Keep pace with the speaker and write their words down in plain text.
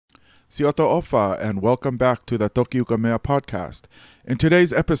Sioto Ofa, and welcome back to the Tokyo Kamea podcast. In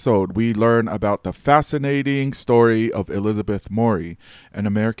today's episode, we learn about the fascinating story of Elizabeth Maury, an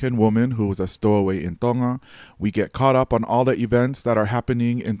American woman who was a stowaway in Tonga. We get caught up on all the events that are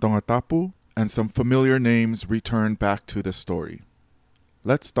happening in Tongatapu, and some familiar names return back to the story.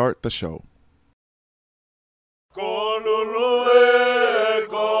 Let's start the show.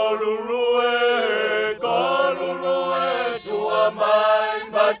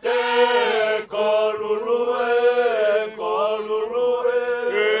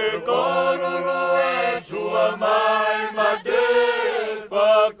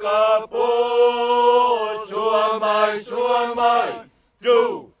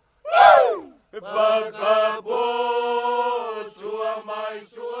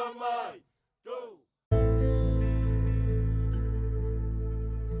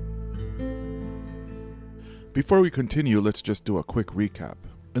 Before we continue, let's just do a quick recap.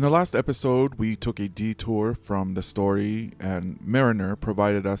 In the last episode, we took a detour from the story, and Mariner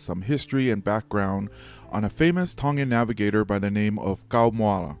provided us some history and background on a famous Tongan navigator by the name of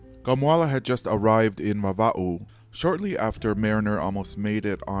Kaumoala. Kaumoala had just arrived in Vava'u shortly after Mariner almost made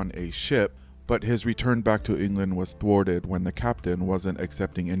it on a ship, but his return back to England was thwarted when the captain wasn't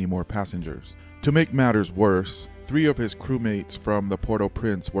accepting any more passengers. To make matters worse, 3 of his crewmates from the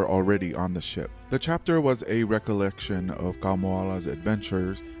Port-au-Prince were already on the ship. The chapter was a recollection of Kaumoala's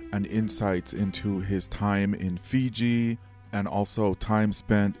adventures and insights into his time in Fiji and also time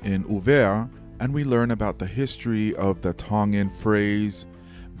spent in Uvea, and we learn about the history of the Tongan phrase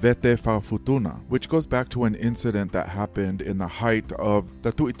Vete Faufutuna, which goes back to an incident that happened in the height of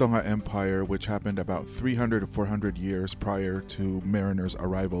the Tu'itonga Empire, which happened about 300 to 400 years prior to Mariner's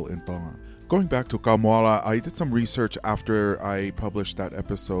arrival in Tonga. Going back to Kaumoala, I did some research after I published that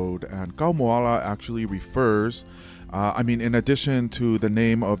episode, and Kaumoala actually refers, in addition to the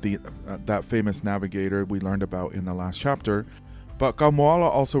name of that famous navigator we learned about in the last chapter, but Kaumoala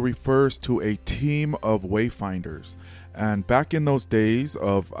also refers to a team of wayfinders. And back in those days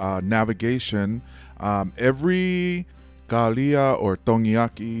of navigation, every Galia or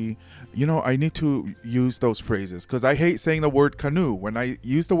Tongiaki, I need to use those phrases because I hate saying the word canoe. When I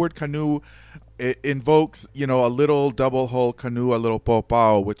use the word canoe, it invokes, a little double hull canoe, a little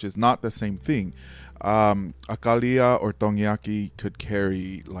popao, which is not the same thing. A Galia or Tongiaki could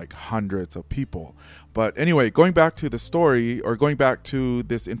carry like hundreds of people. But anyway, going back to the story, or going back to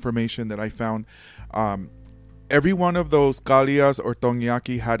this information that I found, every one of those Galias or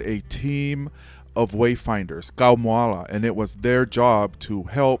Tongiaki had a team of wayfinders, Kaumoala, and it was their job to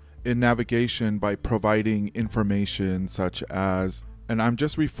help in navigation by providing information such as, and I'm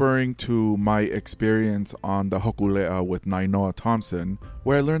just referring to my experience on the Hokulea with Nainoa Thompson,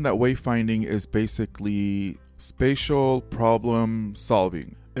 where I learned that wayfinding is basically spatial problem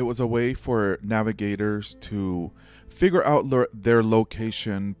solving. It was a way for navigators to figure out their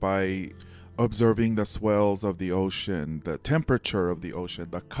location by observing the swells of the ocean, the temperature of the ocean,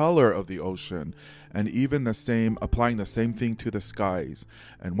 the color of the ocean, and even applying the same thing to the skies.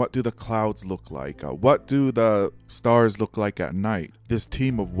 And what do the clouds look like? What do the stars look like at night? This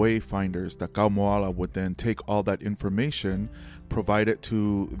team of wayfinders, the Kaumoala, would then take all that information, provide it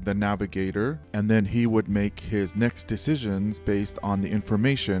to the navigator, and then he would make his next decisions based on the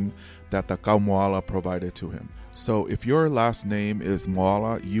information that the Kaumoala provided to him. So if your last name is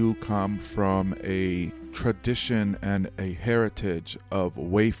Moala, you come from a tradition and a heritage of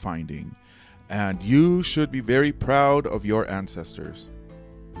wayfinding, and you should be very proud of your ancestors.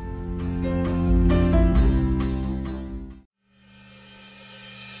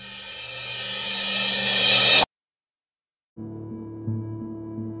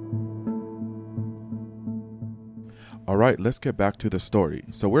 All right, let's get back to the story.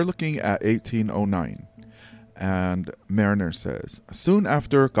 So we're looking at 1809. And Mariner says, soon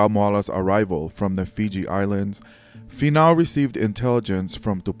after Kaumoala's arrival from the Fiji Islands, Finau received intelligence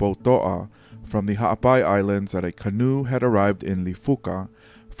from Tupoto'a from the Ha'apai Islands that a canoe had arrived in Lifuka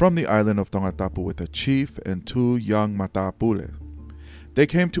from the island of Tongatapu with a chief and 2 young matapule. They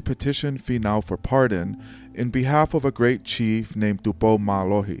came to petition Finau for pardon in behalf of a great chief named Tupo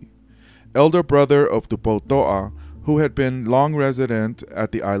Malohi, elder brother of Tupoto'a, who had been long resident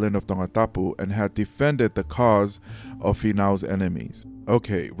at the island of Tongatapu and had defended the cause of Finau's enemies.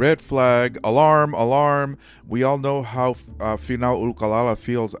 Okay, red flag, alarm, alarm. We all know how Finau Ulukalala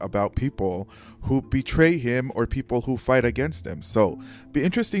feels about people who betray him or people who fight against him. So, be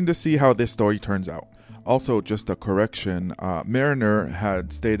interesting to see how this story turns out. Also, just a correction, Mariner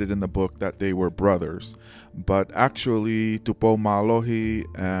had stated in the book that they were brothers, but actually Tupo Malohi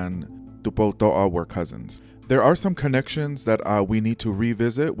and Tupoto'a were cousins. There are some connections that we need to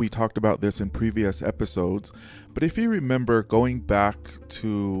revisit. We talked about this in previous episodes. But if you remember going back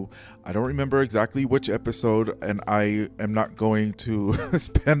to, I don't remember exactly which episode, and I am not going to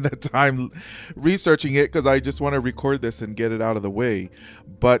spend the time researching it because I just want to record this and get it out of the way.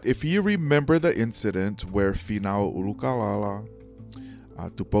 But if you remember the incident where Finau Ulukalala,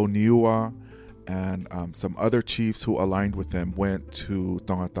 Tuponiua, and some other chiefs who aligned with them went to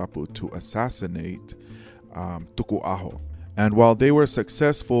Tongatapu to assassinate Tuku'aho. And while they were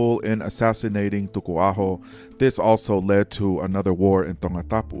successful in assassinating Tuku'aho, this also led to another war in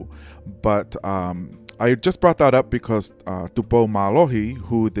Tongatapu. But I just brought that up because Tupo Malohi,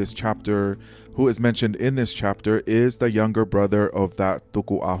 who is mentioned in this chapter, is the younger brother of that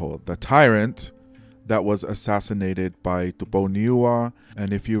Tuku'aho, the tyrant that was assassinated by Tuponiua.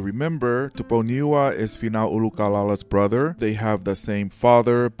 And if you remember, Tuponiua is Finau Ulukalala's brother. They have the same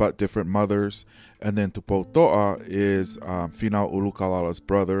father but different mothers. And then Tupoto'a is Finau Ulukalala's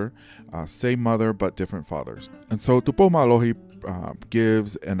brother, same mother but different fathers. And so Tupo Malohi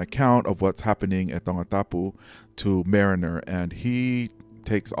gives an account of what's happening at Tongatapu to Mariner, and he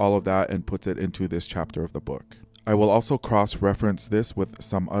takes all of that and puts it into this chapter of the book. I will also cross-reference this with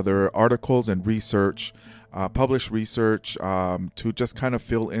some other articles and research, published research, to just kind of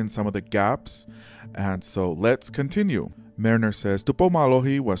fill in some of the gaps. And so let's continue. Mariner says, Tupo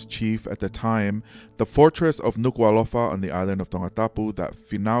Malohi was chief at the time the fortress of Nuku'alofa on the island of Tongatapu that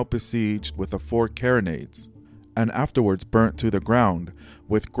Finau besieged with the 4 carronades, and afterwards burnt to the ground,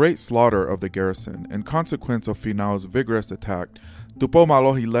 with great slaughter of the garrison. In consequence of Finau's vigorous attack, Tupo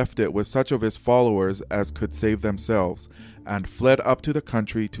Malohi left it with such of his followers as could save themselves, and fled up to the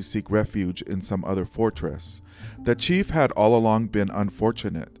country to seek refuge in some other fortress. The chief had all along been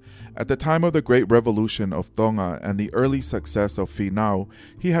unfortunate. At the time of the great revolution of Tonga and the early success of Finau,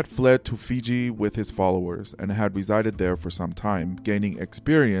 he had fled to Fiji with his followers, and had resided there for some time, gaining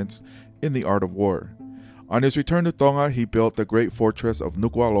experience in the art of war. On his return to Tonga, he built the great fortress of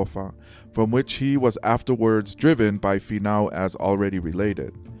Nuku'alofa, from which he was afterwards driven by Finau as already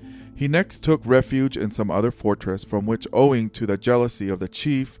related. He next took refuge in some other fortress, from which, owing to the jealousy of the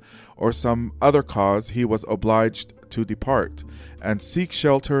chief or some other cause, he was obliged to depart, and seek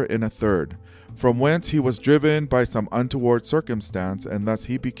shelter in a third, from whence he was driven by some untoward circumstance, and thus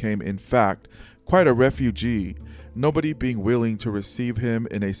he became in fact quite a refugee, nobody being willing to receive him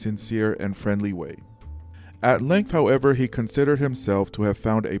in a sincere and friendly way. At length, however, he considered himself to have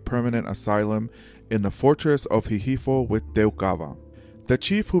found a permanent asylum in the fortress of Hihifo with Teukawa, the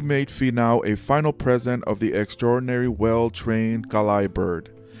chief who made Finau a final present of the extraordinary well-trained Kalai bird.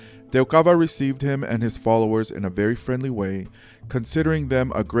 Teukawa received him and his followers in a very friendly way, considering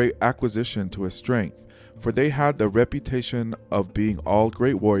them a great acquisition to his strength, for they had the reputation of being all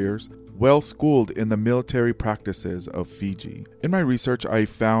great warriors, well schooled in the military practices of Fiji. In my research, I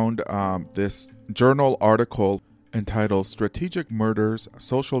found this journal article entitled Strategic Murders,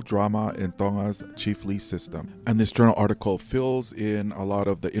 Social Drama in Tonga's Chiefly System. And this journal article fills in a lot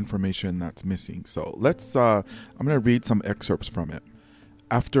of the information that's missing. So I'm going to read some excerpts from it.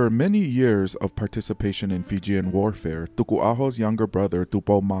 After many years of participation in Fijian warfare, Tuku'aho's younger brother,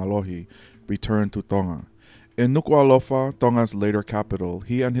 Tupo Malohi, returned to Tonga. In Nuku'alofa, Tonga's later capital,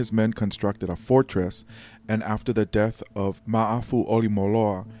 he and his men constructed a fortress, and after the death of Ma'afu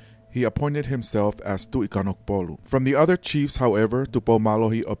Olimoloa, he appointed himself as Tu'ikanokpolu. From the other chiefs, however, Tupo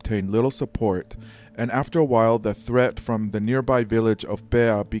Malohi obtained little support, and after a while the threat from the nearby village of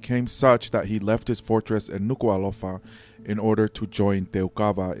Pea became such that he left his fortress in Nuku'alofa in order to join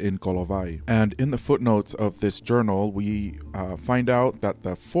Teukawa in Kolovai. And in the footnotes of this journal, we find out that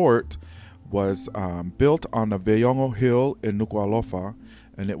the fort was built on the Veiongo Hill in Nuku'alofa,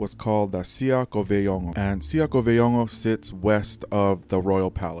 and it was called the Siako Veiongo. And Siako Veiongo sits west of the Royal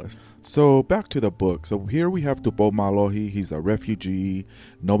Palace. So back to the book. So here we have Tupo Malohi. He's a refugee.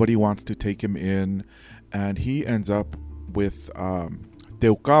 Nobody wants to take him in. And he ends up with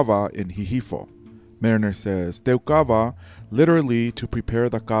Teukawa in Hihifo. Mariner says, Teukawa, literally to prepare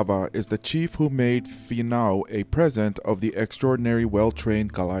the kava, is the chief who made Finau a present of the extraordinary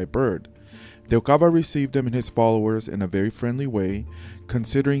well-trained Kalai bird. Teukawa received him and his followers in a very friendly way,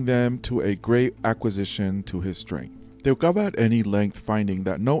 considering them to a great acquisition to his strength. Teukawa, at any length finding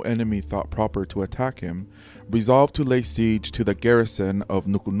that no enemy thought proper to attack him, resolved to lay siege to the garrison of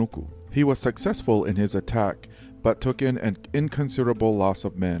Nukunuku. He was successful in his attack, but took in an inconsiderable loss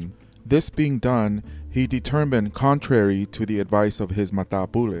of men. This being done, he determined, contrary to the advice of his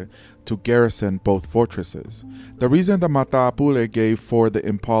Mata'apule, to garrison both fortresses. The reason the Mata'apule gave for the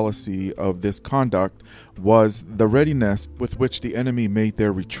impolicy of this conduct was the readiness with which the enemy made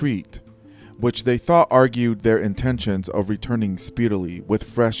their retreat. which they thought argued their intentions of returning speedily with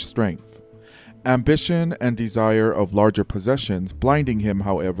fresh strength. Ambition and desire of larger possessions blinding him,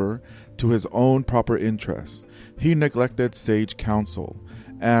 however, to his own proper interests, he neglected sage counsel,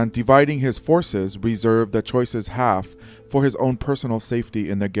 and dividing his forces, reserved the choicest half for his own personal safety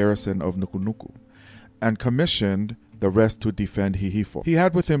in the garrison of Nukunuku, and commissioned the rest to defend Hihifo. He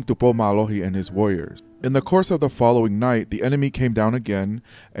had with him Tupo Malohi and his warriors. In the course of the following night, the enemy came down again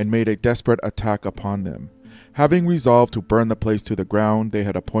and made a desperate attack upon them. Having resolved to burn the place to the ground, they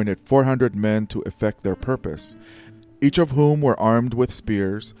had appointed 400 men to effect their purpose, each of whom were armed with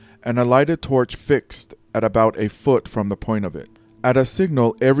spears, and a lighted torch fixed at about a foot from the point of it. At a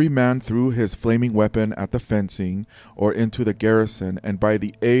signal, every man threw his flaming weapon at the fencing or into the garrison, and by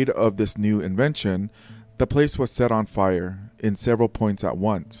the aid of this new invention, the place was set on fire in several points at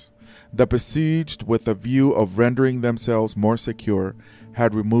once. The besieged, with a view of rendering themselves more secure,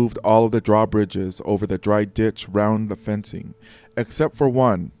 had removed all of the drawbridges over the dry ditch round the fencing, except for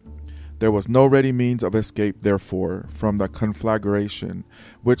one. There was no ready means of escape, therefore, from the conflagration,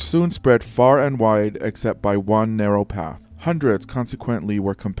 which soon spread far and wide except by one narrow path. Hundreds, consequently,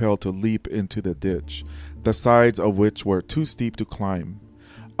 were compelled to leap into the ditch, the sides of which were too steep to climb.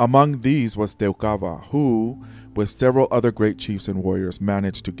 Among these was Teucava, who, with several other great chiefs and warriors,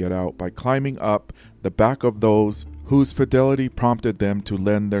 managed to get out by climbing up the back of those whose fidelity prompted them to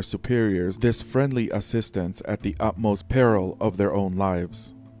lend their superiors this friendly assistance at the utmost peril of their own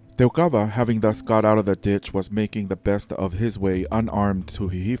lives. Teucava, having thus got out of the ditch, was making the best of his way unarmed to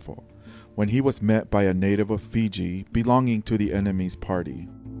Hihifo, when he was met by a native of Fiji belonging to the enemy's party.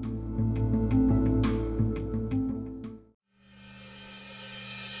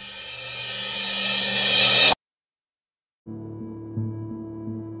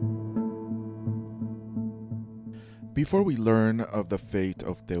 Before we learn of the fate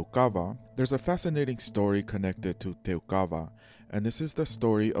of Teucava, there's a fascinating story connected to Teucava, and this is the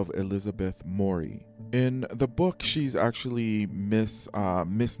story of Elizabeth Maury. In the book, she's actually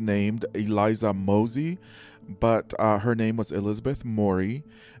misnamed Eliza Mosey, but her name was Elizabeth Maury,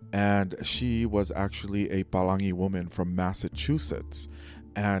 and she was actually a Palangi woman from Massachusetts.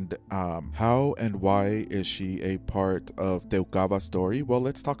 And how and why is she a part of Teucava's story? Well,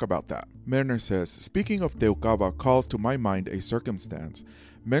 let's talk about that. Mariner says, speaking of Teucava calls to my mind a circumstance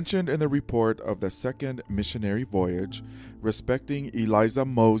mentioned in the report of the second missionary voyage respecting Eliza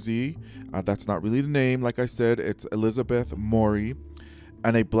Mosey, that's not really the name, like I said, it's Elizabeth Maury,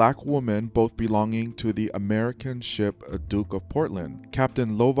 and a black woman, both belonging to the American ship Duke of Portland,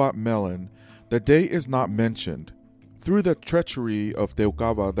 Captain Lovat Mellon. The day is not mentioned. Through the treachery of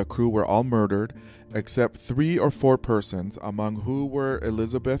Teucava, the crew were all murdered, except 3 or 4 persons, among who were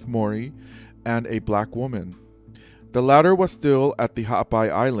Elizabeth Maury and a black woman. The latter was still at the Ha'apai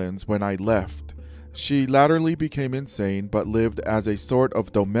Islands when I left. She latterly became insane, but lived as a sort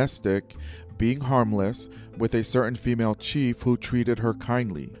of domestic, being harmless, with a certain female chief who treated her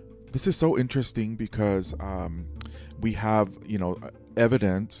kindly. This is so interesting because we have,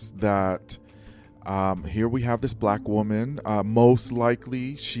 evidence that here we have this black woman. Most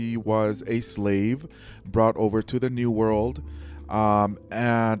likely she was a slave brought over to the New World.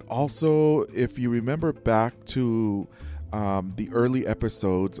 And also, if you remember back to the early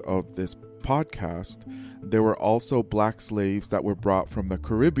episodes of this podcast, there were also black slaves that were brought from the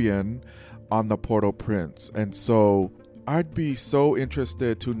Caribbean on the Port-au-Prince. And so I'd be so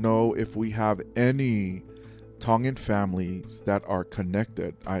interested to know if we have any Tongan families that are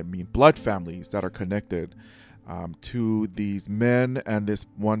connected, blood families that are connected to these men and this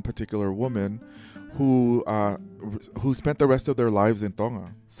one particular woman who spent the rest of their lives in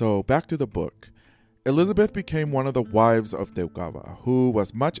Tonga. So back to the book. Elizabeth became one of the wives of Teucava, who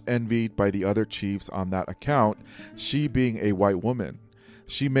was much envied by the other chiefs on that account, she being a white woman.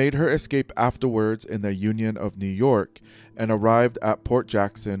 She made her escape afterwards in the Union of New York and arrived at Port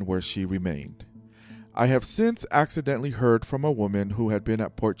Jackson, where she remained. I have since accidentally heard from a woman who had been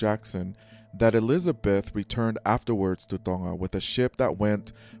at Port Jackson that Elizabeth returned afterwards to Tonga with a ship that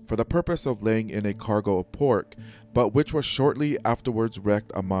went for the purpose of laying in a cargo of pork, but which was shortly afterwards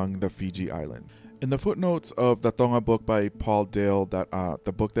wrecked among the Fiji Islands. In the footnotes of the Tonga book by Paul Dale,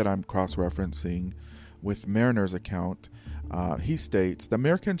 the book that I'm cross-referencing with Mariner's account, he states, the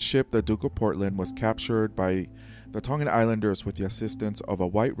American ship, the Duke of Portland, was captured by the Tongan Islanders with the assistance of a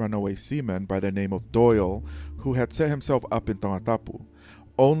white runaway seaman by the name of Doyle, who had set himself up in Tongatapu.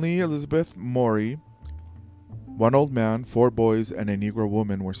 Only Elizabeth Maury, one old man, 4 boys, and a Negro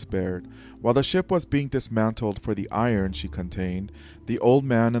woman were spared. While the ship was being dismantled for the iron she contained, the old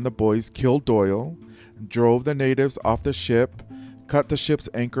man and the boys killed Doyle, drove the natives off the ship, cut the ship's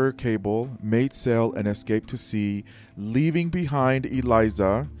anchor cable, made sail, and escaped to sea, leaving behind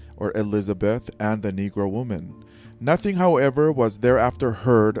Eliza, or Elizabeth, and the Negro woman. Nothing, however, was thereafter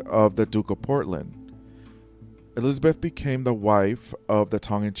heard of the Duke of Portland. Elizabeth became the wife of the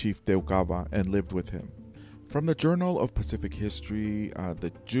Tongan chief Teukawa and lived with him. From the Journal of Pacific History,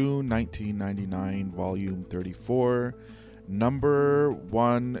 the June 1999, volume 34, number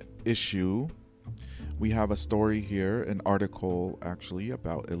 1 issue, we have a story here, an article actually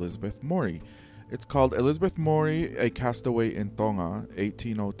about Elizabeth Maury. It's called Elizabeth Maury, a Castaway in Tonga,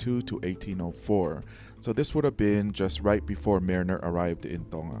 1802 to 1804. So this would have been just right before Mariner arrived in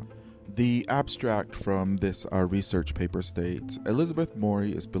Tonga. The abstract from this research paper states, Elizabeth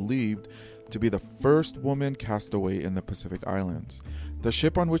Maury is believed to be the first woman castaway in the Pacific Islands. The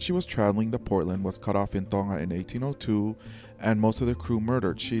ship on which she was traveling, the Portland, was cut off in Tonga in 1802 and most of the crew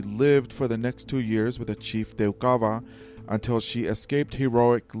murdered. She lived for the next 2 years with the chief Teukawa until she escaped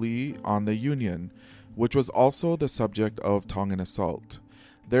heroically on the Union, which was also the subject of Tongan assault.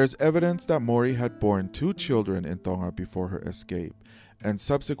 There's evidence that Maury had borne 2 children in Tonga before her escape, and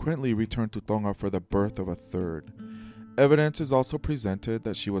subsequently returned to Tonga for the birth of a third. Evidence is also presented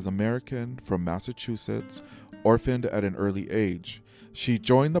that she was American from Massachusetts, orphaned at an early age. She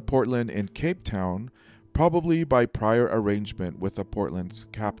joined the Portland in Cape Town, probably by prior arrangement with the Portland's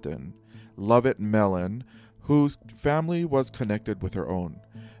captain, Lovett Mellon, whose family was connected with her own.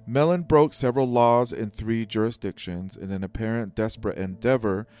 Mellon broke several laws in 3 jurisdictions in an apparent desperate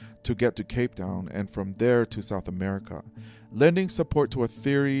endeavor to get to Cape Town and from there to South America, lending support to a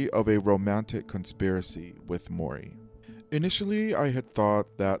theory of a romantic conspiracy with Maury. Initially, I had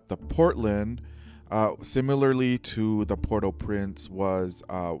thought that the Portland, similarly to the Port-au-Prince, was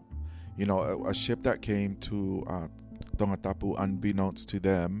a ship that came to Tongatapu unbeknownst to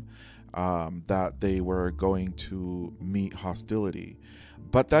them, that they were going to meet hostility.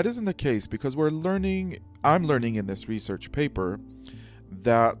 But that isn't the case, because I'm learning in this research paper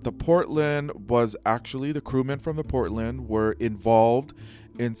that the Portland was actually, the crewmen from the Portland were involved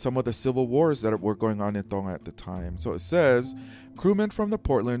in some of the civil wars that were going on in Tonga at the time. So it says, crewmen from the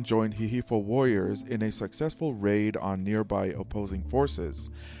Portland joined Hihifo warriors in a successful raid on nearby opposing forces.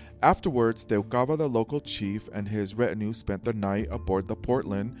 Afterwards, Teukawa, the local chief, and his retinue spent the night aboard the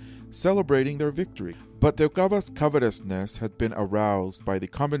Portland, celebrating their victory. But Teukawa's covetousness had been aroused by the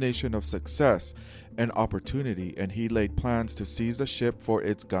combination of success and opportunity, and he laid plans to seize the ship for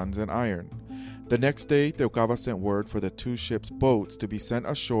its guns and iron. The next day, Teukawa sent word for the 2 ships' boats to be sent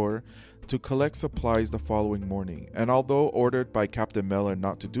ashore to collect supplies the following morning, and although ordered by Captain Mellon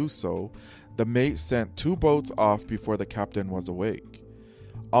not to do so, the mate sent 2 boats off before the captain was awake.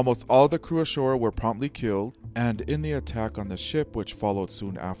 Almost all the crew ashore were promptly killed, and in the attack on the ship which followed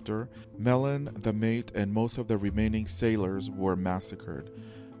soon after, Mellon, the mate, and most of the remaining sailors were massacred.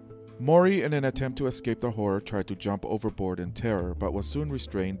 Maury, in an attempt to escape the horror, tried to jump overboard in terror, but was soon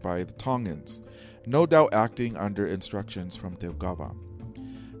restrained by the Tongans, no doubt acting under instructions from Teukawa.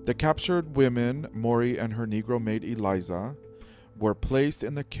 The captured women, Maury and her Negro maid Eliza, were placed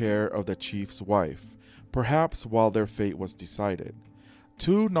in the care of the chief's wife, perhaps while their fate was decided.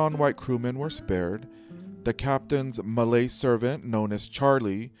 2 non-white crewmen were spared, the captain's Malay servant known as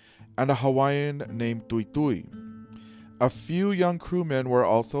Charlie, and a Hawaiian named Tuitui. A few young crewmen were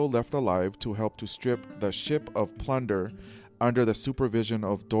also left alive to help to strip the ship of plunder under the supervision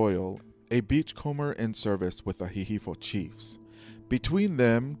of Doyle, a beachcomber in service with the Hihifo chiefs. Between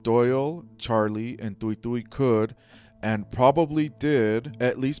them, Doyle, Charlie, and Tuitui could, and probably did,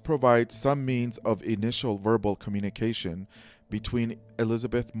 at least provide some means of initial verbal communication between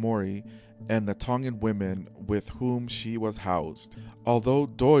Elizabeth Maury and the Tongan women with whom she was housed. Although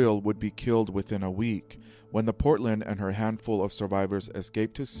Doyle would be killed within a week, when the Portland and her handful of survivors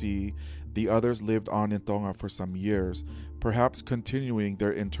escaped to sea, the others lived on in Tonga for some years, perhaps continuing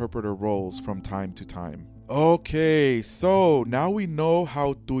their interpreter roles from time to time. Okay, so now we know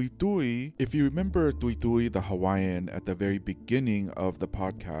how Tuitui, if you remember Tuitui the Hawaiian at the very beginning of the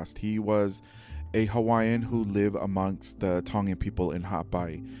podcast, he was a Hawaiian who lived amongst the Tongan people in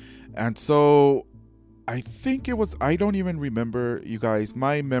Hapai. And so I think it was, I don't even remember, you guys,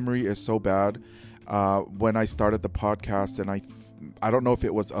 my memory is so bad when I started the podcast, and I don't know if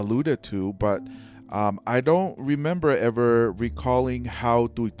it was alluded to, but I don't remember ever recalling how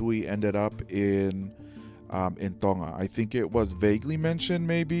Tuitui ended up in Tonga. I think it was vaguely mentioned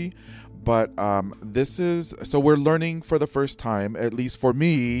maybe, but so we're learning for the first time, at least for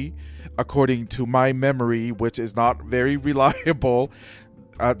me, according to my memory, which is not very reliable,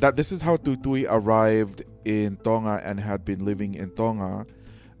 that this is how Tuitui arrived in Tonga and had been living in Tonga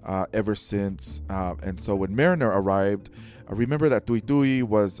ever since. And so when Mariner arrived Remember that Tuitui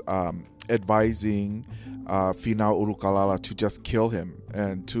was advising Finau Urukalala to just kill him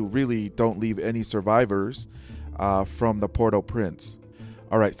and to really don't leave any survivors from the Port-au-Prince.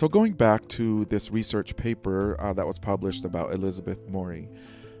 All right, so going back to this research paper that was published about Elizabeth Mori.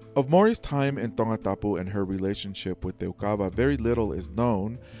 Of Mori's time in Tongatapu and her relationship with Teukawa, very little is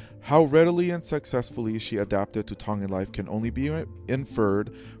known. How readily and successfully she adapted to Tongan life can only be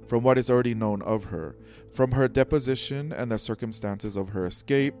inferred from what is already known of her. From her deposition and the circumstances of her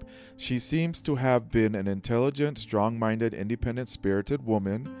escape, she seems to have been an intelligent, strong-minded, independent-spirited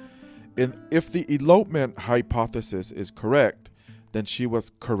woman. If the elopement hypothesis is correct, then she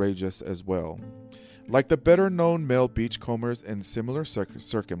was courageous as well. Like the better-known male beachcombers in similar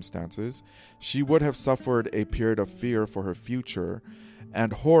circumstances, she would have suffered a period of fear for her future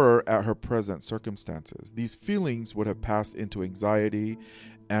and horror at her present circumstances. These feelings would have passed into anxiety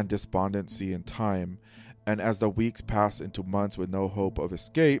and despondency in time, and as the weeks passed into months with no hope of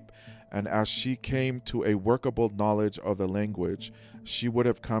escape, and as she came to a workable knowledge of the language, she would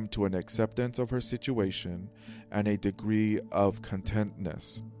have come to an acceptance of her situation and a degree of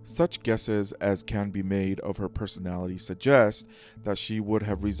contentness. Such guesses as can be made of her personality suggest that she would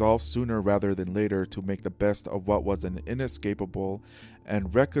have resolved sooner rather than later to make the best of what was an inescapable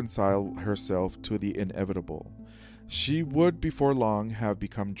and reconcile herself to the inevitable. She would before long have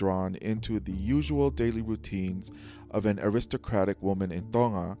become drawn into the usual daily routines of an aristocratic woman in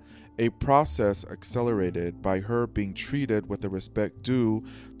Tonga, a process accelerated by her being treated with the respect due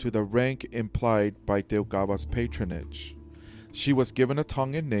to the rank implied by Teukawa's patronage. She was given a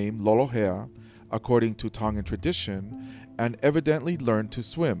Tongan name, Lolohea, according to Tongan tradition, and evidently learned to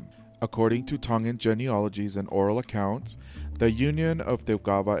swim. According to Tongan genealogies and oral accounts, the union of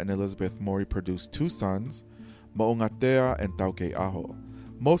Teukawa and Elizabeth Mori produced two sons, Mo'ungatea and Tauke'aho,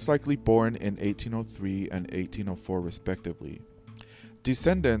 most likely born in 1803 and 1804 respectively.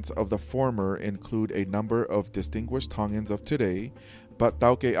 Descendants of the former include a number of distinguished Tongans of today, but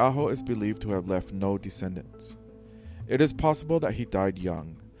Tauke'aho is believed to have left no descendants. It is possible that he died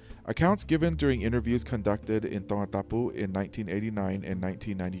young. Accounts given during interviews conducted in Tongatapu in 1989 and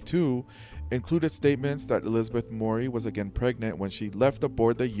 1992 included statements that Elizabeth Mori was again pregnant when she left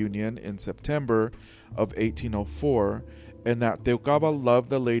aboard the Union in September of 1804, and that Teukawa loved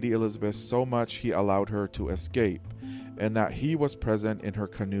the Lady Elizabeth so much he allowed her to escape, and that he was present in her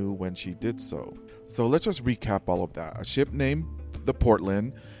canoe when she did so. So let's just recap all of that. A ship named the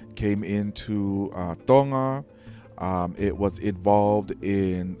Portland came into Tonga. It was involved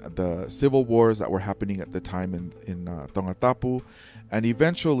in the civil wars that were happening at the time in Tongatapu, and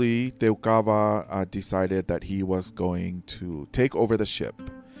eventually Teukawa decided that he was going to take over the ship.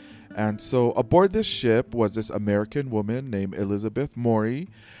 And so aboard this ship was this American woman named Elizabeth Mori.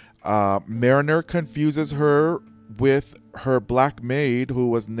 Mariner confuses her with her black maid who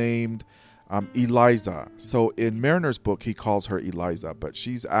was named Eliza. So in Mariner's book, he calls her Eliza, but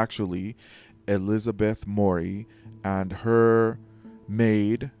she's actually Elizabeth Mori, and her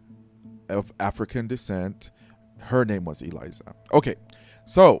maid of African descent, her name was Eliza. Okay,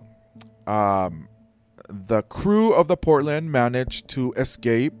 so the crew of the Portland managed to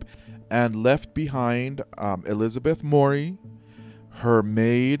escape and left behind Elizabeth Mori, her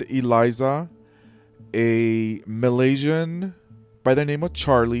maid Eliza, a Malaysian by the name of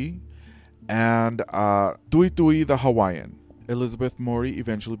Charlie, and Tuitui the Hawaiian. Elizabeth Mori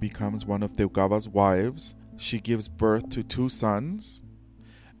eventually becomes one of Teukawa's wives. She gives birth to two sons,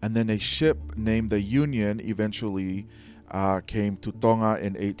 and then a ship named the Union eventually came to Tonga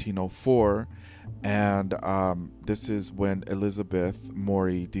in 1804, and this is when Elizabeth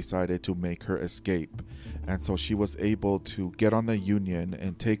Mori decided to make her escape, and so she was able to get on the Union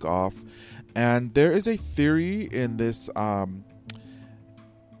and take off. And there is a theory in this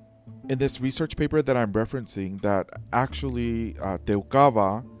research paper that I'm referencing that actually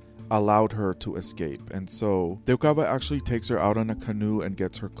Teukawa allowed her to escape. And so Teukawa actually takes her out on a canoe and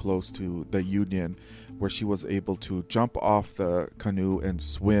gets her close to the Union, where she was able to jump off the canoe and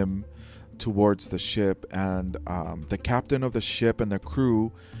swim towards the ship. And the captain of the ship and the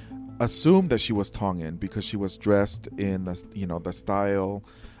crew assumed that she was Tongan because she was dressed in the style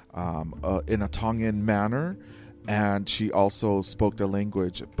in a Tongan manner. And she also spoke the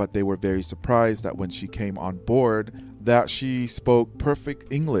language, but they were very surprised that when she came on board that she spoke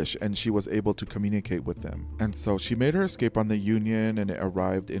perfect English and she was able to communicate with them. And so she made her escape on the Union, and it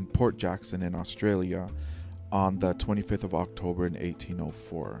arrived in Port Jackson in Australia on the 25th of October in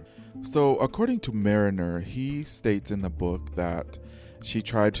 1804. So according to Mariner, he states in the book that she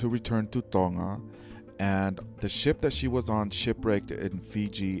tried to return to Tonga, and the ship that she was on shipwrecked in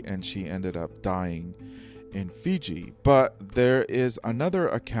Fiji, and she ended up dying in Fiji. But there is another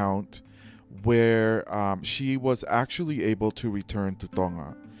account where she was actually able to return to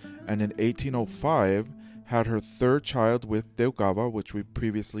Tonga, and in 1805 had her third child with Teukawa, which we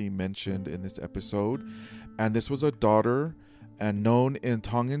previously mentioned in this episode, and this was a daughter and known in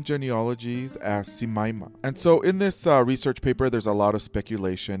Tongan genealogies as Simaima. And so in this research paper, there's a lot of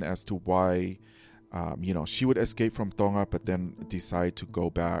speculation as to why she would escape from Tonga but then decide to go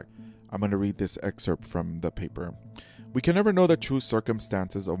back. I'm going to read this excerpt from the paper. We can never know the true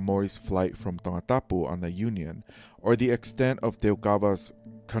circumstances of Mori's flight from Tongatapu on the Union, or the extent of Teukawa's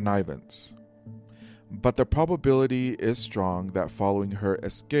connivance. But the probability is strong that following her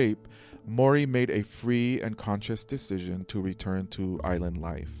escape, Mori made a free and conscious decision to return to island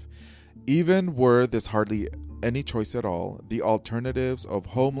life. Even were this hardly any choice at all, the alternatives of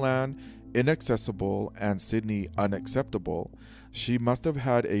homeland inaccessible and Sydney unacceptable, she must have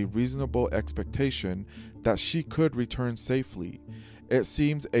had a reasonable expectation that she could return safely. It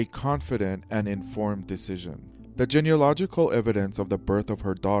seems a confident and informed decision. The genealogical evidence of the birth of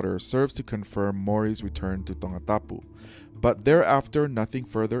her daughter serves to confirm Mori's return to Tongatapu, but thereafter nothing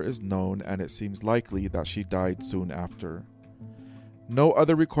further is known, and it seems likely that she died soon after. No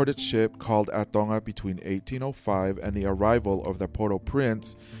other recorded ship called at Tonga between 1805 and the arrival of the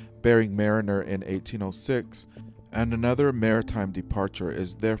Port-au-Prince bearing Mariner in 1806, and another maritime departure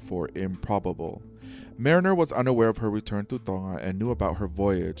is therefore improbable. Mariner was unaware of her return to Tonga and knew about her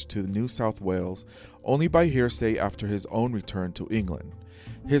voyage to New South Wales only by hearsay after his own return to England.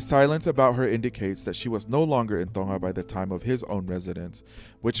 His silence about her indicates that she was no longer in Tonga by the time of his own residence,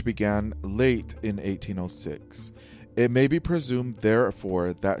 which began late in 1806. It may be presumed,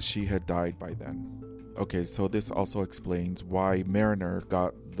 therefore, that she had died by then. Okay, so this also explains why Mariner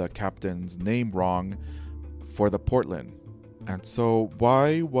got the captain's name wrong for the Portland. And so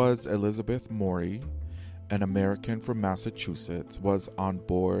why was Elizabeth Mori, an American from Massachusetts, was on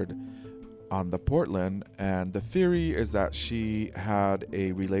board on the Portland? And the theory is that she had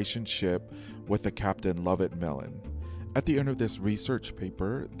a relationship with the captain Lovett Mellon. At the end of this research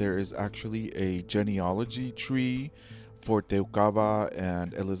paper, there is actually a genealogy tree for Teukawa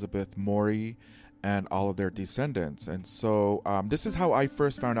and Elizabeth Mori and all of their descendants. And so this is how I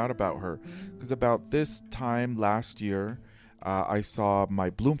first found out about her, because about this time last year, I saw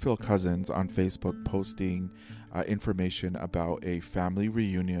my Bloomfield cousins on Facebook posting information about a family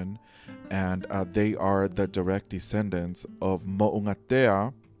reunion, and they are the direct descendants of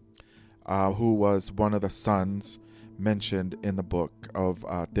Mo'ungatea, who was one of the sons mentioned in the book of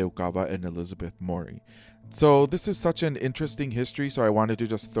Teukawa and Elizabeth Mori. So this is such an interesting history, so I wanted to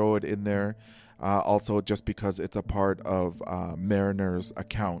just throw it in there. Also, just because it's a part of Mariner's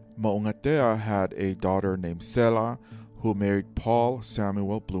account. Mo'ungatea had a daughter named Sela, who married Paul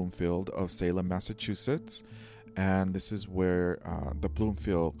Samuel Bloomfield of Salem, Massachusetts. And this is where the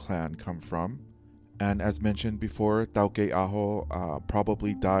Bloomfield clan come from. And as mentioned before, Tauke Aho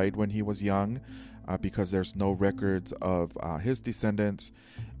probably died when he was young because there's no records of his descendants.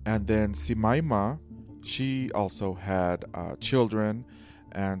 And then Simaima, she also had children.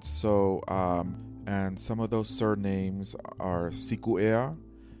 And so, and some of those surnames are Sikuea.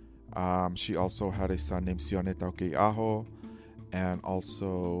 She also had a son named Sione Tauke Aho, and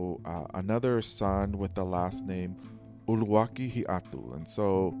also another son with the last name Uluwaki Hiatu. And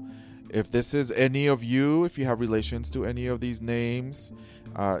so, if this is any of you, if you have relations to any of these names,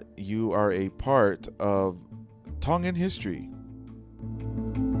 you are a part of Tongan history.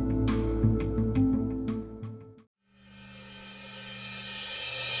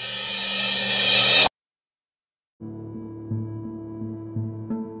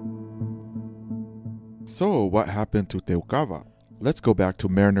 So, what happened to Teukawa? Let's go back to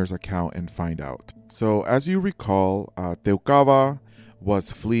Mariner's account and find out. So, as you recall, Teukawa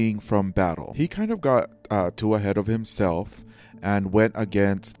was fleeing from battle. He kind of got too ahead of himself and went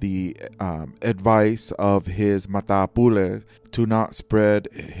against the advice of his Matapule to not spread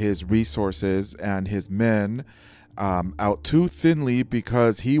his resources and his men out too thinly,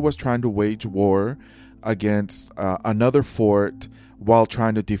 because he was trying to wage war against another fort while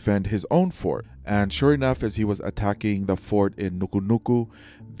trying to defend his own fort. And sure enough, as he was attacking the fort in Nukunuku,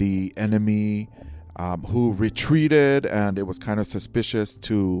 the enemy who retreated, and it was kind of suspicious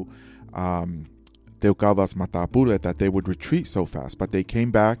to Teukawa's Matapule that they would retreat so fast. But they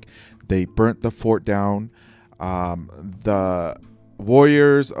came back, they burnt the fort down. The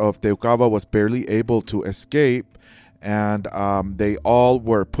warriors of Teukawa was barely able to escape, and they all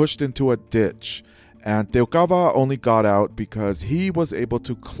were pushed into a ditch. And Teukawa only got out because he was able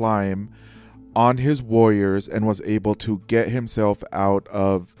to climb on his warriors and was able to get himself out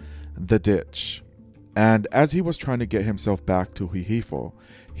of the ditch. And as he was trying to get himself back to Hihifo,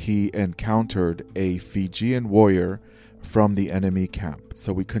 he encountered a Fijian warrior from the enemy camp.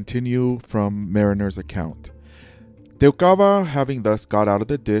 So we continue from Mariner's account. Teukawa, having thus got out of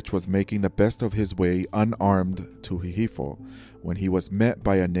the ditch, was making the best of his way unarmed to Hihifo when he was met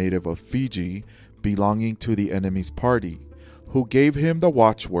by a native of Fiji belonging to the enemy's party, who gave him the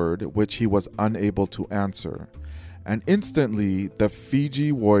watchword, which he was unable to answer. And instantly the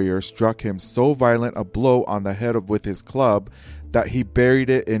Fiji warrior struck him so violent a blow on the head with his club that he buried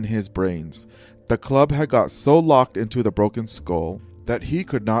it in his brains. The club had got so locked into the broken skull that he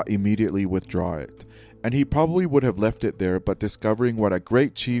could not immediately withdraw it, and he probably would have left it there, but discovering what a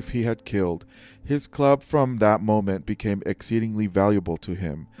great chief he had killed, his club from that moment became exceedingly valuable to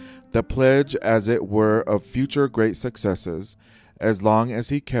him, the pledge, as it were, of future great successes, as long as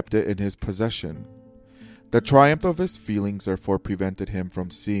he kept it in his possession. The triumph of his feelings therefore prevented him from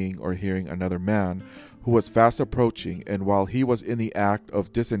seeing or hearing another man who was fast approaching, and while he was in the act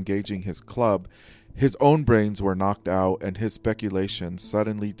of disengaging his club, his own brains were knocked out and his speculations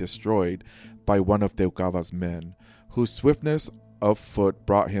suddenly destroyed by one of Teukawa's men, whose swiftness of foot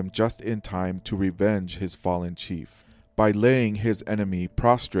brought him just in time to revenge his fallen chief, by laying his enemy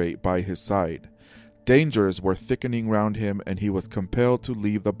prostrate by his side. Dangers were thickening round him, and he was compelled to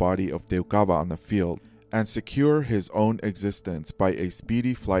leave the body of Teukawa on the field, and secure his own existence by a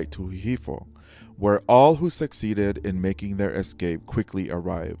speedy flight to Hihifo, where all who succeeded in making their escape quickly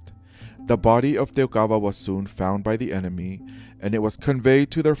arrived. The body of Teukawa was soon found by the enemy, and it was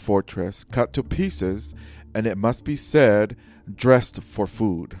conveyed to their fortress, cut to pieces, and it must be said, dressed for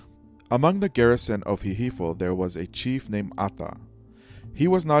food. Among the garrison of Hihifo there was a chief named Ata. He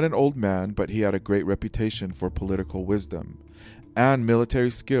was not an old man, but he had a great reputation for political wisdom and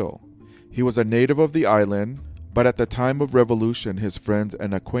military skill. He was a native of the island, but at the time of revolution his friends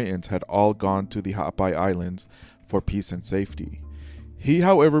and acquaintance had all gone to the Ha'apai Islands for peace and safety. He,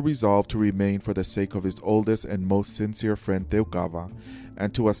 however, resolved to remain for the sake of his oldest and most sincere friend Teukawa,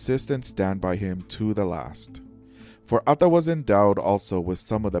 and to assist and stand by him to the last. For Ata was endowed also with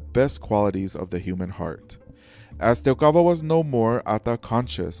some of the best qualities of the human heart. As Teukawa was no more, Ata,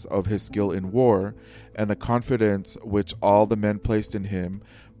 conscious of his skill in war and the confidence which all the men placed in him,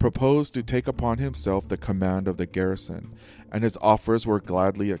 proposed to take upon himself the command of the garrison, and his offers were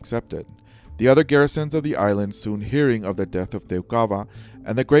gladly accepted. The other garrisons of the island, soon hearing of the death of Teukawa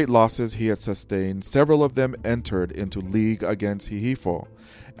and the great losses he had sustained, several of them entered into league against Hihifo,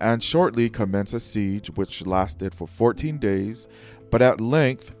 and shortly commenced a siege which lasted for 14 days, but at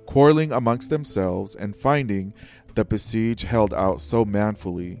length, quarreling amongst themselves, and finding the besieged held out so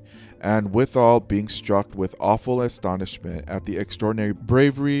manfully, and withal being struck with awful astonishment at the extraordinary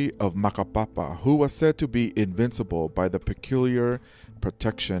bravery of Makapapa, who was said to be invincible by the peculiar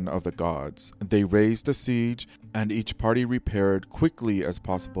protection of the gods, they raised the siege, and each party repaired quickly as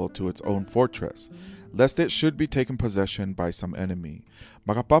possible to its own fortress, lest it should be taken possession by some enemy.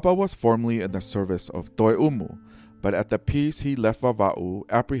 Makapapa was formerly in the service of Toeumu, but at the peace he left Vava'u,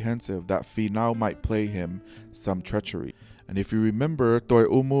 apprehensive that Finau might play him some treachery. And if you remember,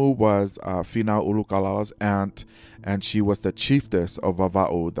 Toeumu was Finau Ulukalala's aunt, and she was the chiefess of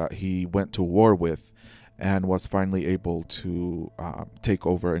Vava'u that he went to war with, and was finally able to take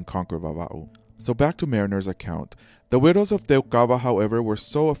over and conquer Vava'u. So back to Mariner's account. The widows of Teukawa, however, were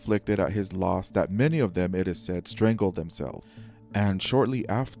so afflicted at his loss that many of them, it is said, strangled themselves. And shortly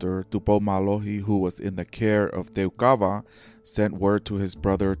after, Tupo Malohi, who was in the care of Teukawa, sent word to his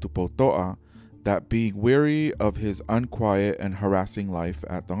brother Tupoto'a that being weary of his unquiet and harassing life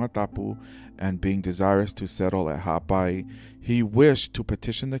at Tongatapu and being desirous to settle at Ha'apai, he wished to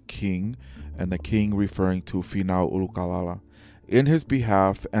petition the king, and the king referring to Finau Ulukalala, in his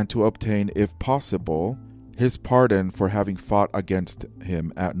behalf, and to obtain, if possible, his pardon for having fought against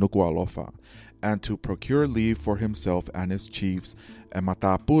him at Nuku'alofa, and to procure leave for himself and his chiefs and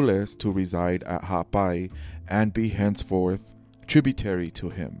Matapules to reside at Ha'apai and be henceforth tributary to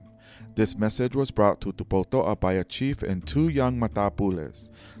him. This message was brought to Tupoto'a by a chief and 2 young Matapules.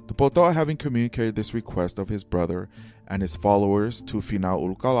 Tupoto'a, having communicated this request of his brother and his followers to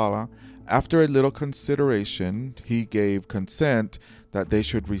Finau Ulukalala, after a little consideration, he gave consent that they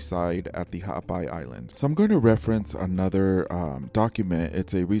should reside at the Ha'apai Island. So I'm going to reference another document.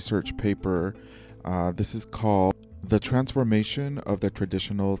 It's a research paper. This is called The Transformation of the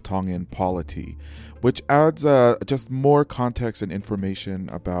Traditional Tongan Polity, which adds just more context and information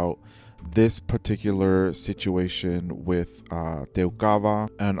about this particular situation with Teukawa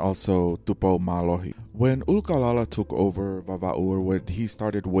and also Tupo Malohi. When Ulukalala took over Vava'u, or when he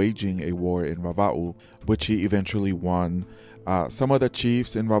started waging a war in Vava'u, which he eventually won, some of the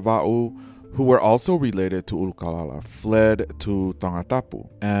chiefs in Vava'u who were also related to Ulukalala, fled to Tongatapu.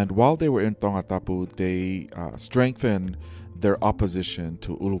 And while they were in Tongatapu, they strengthened their opposition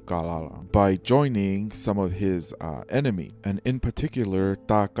to Ulukalala by joining some of his enemy, and in particular,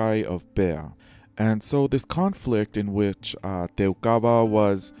 Takai of Pea. And so this conflict in which Teukawa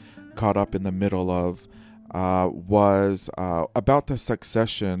was caught up in the middle of was about the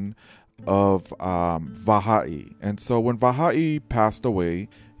succession of Vahai. And so when Vahai passed away,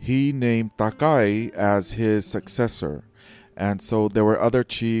 he named Takai as his successor. And so there were other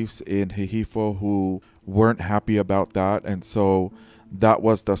chiefs in Hihifo who weren't happy about that. And so that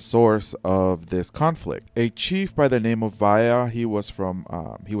was the source of this conflict. A chief by the name of Vaya, he was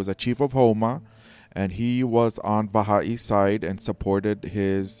a chief of Homa, and he was on Vahai's side and supported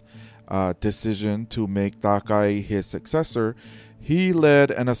his decision to make Takai his successor. He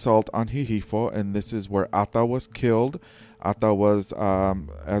led an assault on Hihifo, and this is where Ata was killed. Ata was,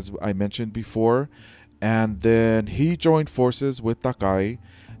 as I mentioned before, and then he joined forces with Takai,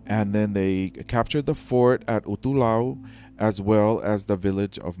 and then they captured the fort at Utulau, as well as the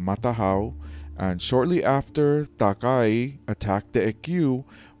village of Matahau. And shortly after, Takai attacked the Ekyu,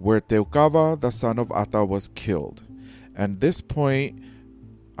 where Teukawa, the son of Ata, was killed. And this point,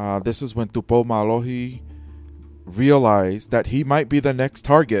 this was when Tupou Malohi realized that he might be the next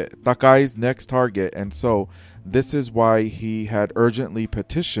target, Takai's next target. And so this is why he had urgently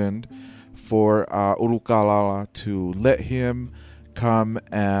petitioned for Ulukalala to let him come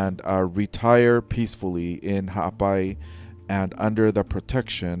and retire peacefully in Ha'apai and under the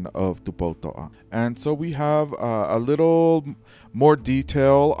protection of Tupou To'a. And so we have a little more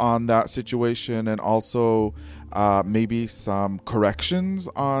detail on that situation, and also maybe some corrections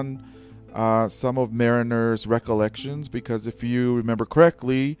on some of Mariner's recollections, because if you remember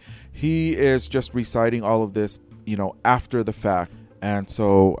correctly, he is just reciting all of this, after the fact. And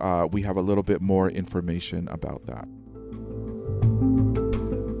so we have a little bit more information about that.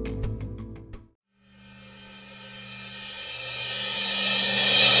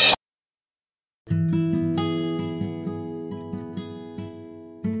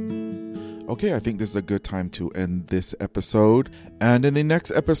 Okay, I think this is a good time to end this episode. And in the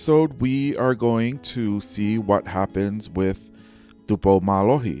next episode, we are going to see what happens with Tupou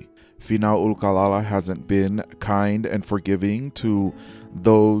Malohi. Finau Ulukalala hasn't been kind and forgiving to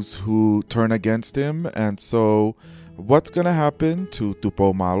those who turn against him. And so what's going to happen to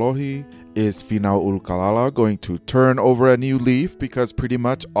Tupou Malohi? Is Finau Ulukalala going to turn over a new leaf, because pretty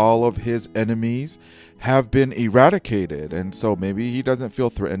much all of his enemies have been eradicated, and so maybe he doesn't feel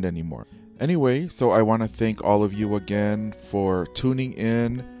threatened anymore? Anyway, so I want to thank all of you again for tuning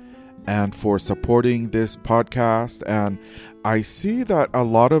in and for supporting this podcast. And I see that a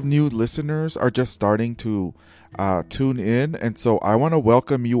lot of new listeners are just starting to tune in. And so I want to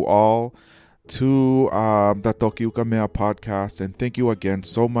welcome you all to the Tokiuka Mea podcast. And thank you again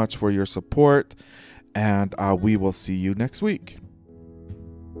so much for your support. And we will see you next week.